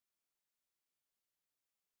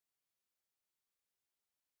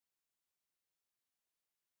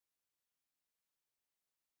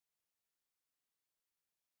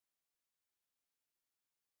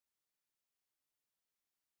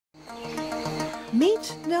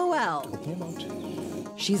Meet Noelle.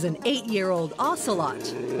 She's an 8-year-old ocelot.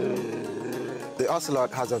 The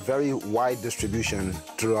ocelot has a very wide distribution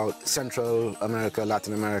throughout Central America,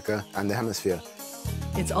 Latin America, and the hemisphere.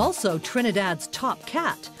 It's also Trinidad's top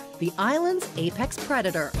cat, the island's apex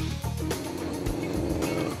predator.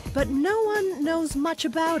 But no one knows much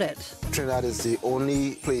about it. Trinidad is the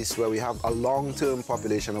only place where we have a long-term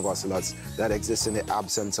population of ocelots that exists in the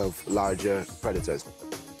absence of larger predators.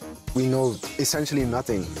 We know essentially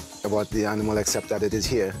nothing about the animal except that it is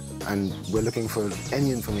here, and we're looking for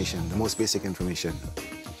any information, the most basic information.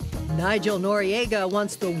 Nigel Noriega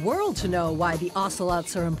wants the world to know why the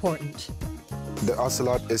ocelots are important. The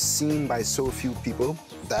ocelot is seen by so few people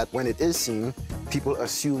that when it is seen, people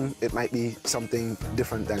assume it might be something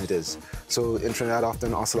different than it is. So in Trinidad,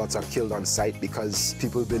 often ocelots are killed on sight because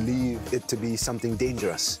people believe it to be something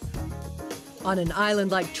dangerous. On an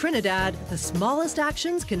island like Trinidad, the smallest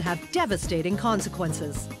actions can have devastating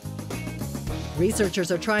consequences.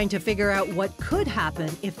 Researchers are trying to figure out what could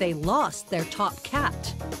happen if they lost their top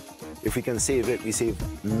cat. If we can save it, we save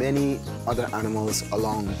many other animals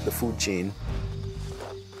along the food chain.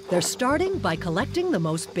 They're starting by collecting the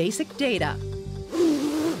most basic data.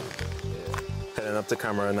 Heading up to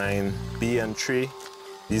camera 9B and 3.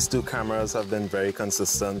 These two cameras have been very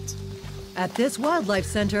consistent. At this wildlife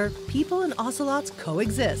center, people and ocelots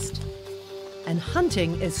coexist. And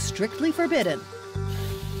hunting is strictly forbidden.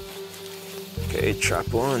 Okay, trap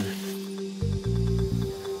one.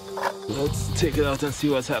 Let's take it out and see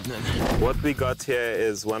what's happening. What we got here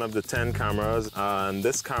is one of the 10 cameras, and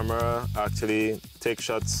this camera actually takes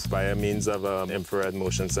shots by means of an infrared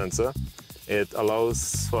motion sensor. It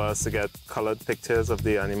allows for us to get colored pictures of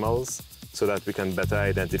the animals so that we can better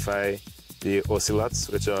identify the ocelots,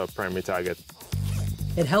 which are our primary target.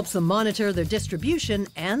 It helps them monitor their distribution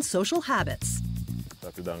and social habits.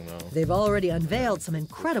 Drop it down now. They've already unveiled some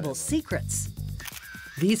incredible secrets.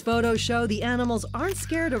 These photos show the animals aren't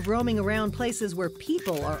scared of roaming around places where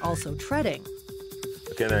people are also treading.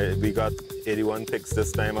 Okay, now we got 81 pics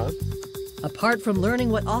this time out. Apart from learning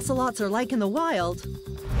what ocelots are like in the wild,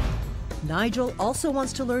 Nigel also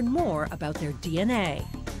wants to learn more about their DNA.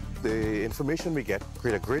 The information we get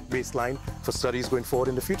create a great baseline for studies going forward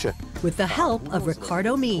in the future. With the help of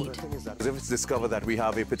Ricardo Mead. If it's discovered that we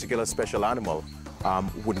have a particular special animal,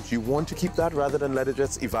 wouldn't you want to keep that rather than let it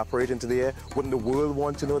just evaporate into the air? Wouldn't the world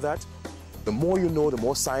want to know that? The more you know, the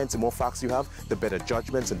more science, the more facts you have, the better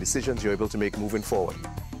judgments and decisions you're able to make moving forward.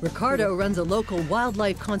 Ricardo runs a local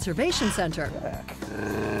wildlife conservation center.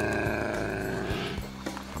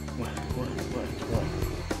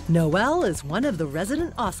 Noelle is one of the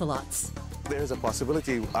resident ocelots. There is a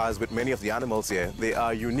possibility, as with many of the animals here, they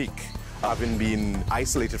are unique. Having been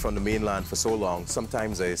isolated from the mainland for so long,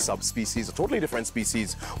 sometimes a subspecies, a totally different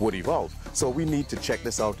species would evolve. So we need to check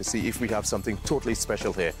this out to see if we have something totally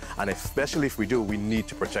special here. And especially if we do, we need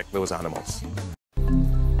to protect those animals.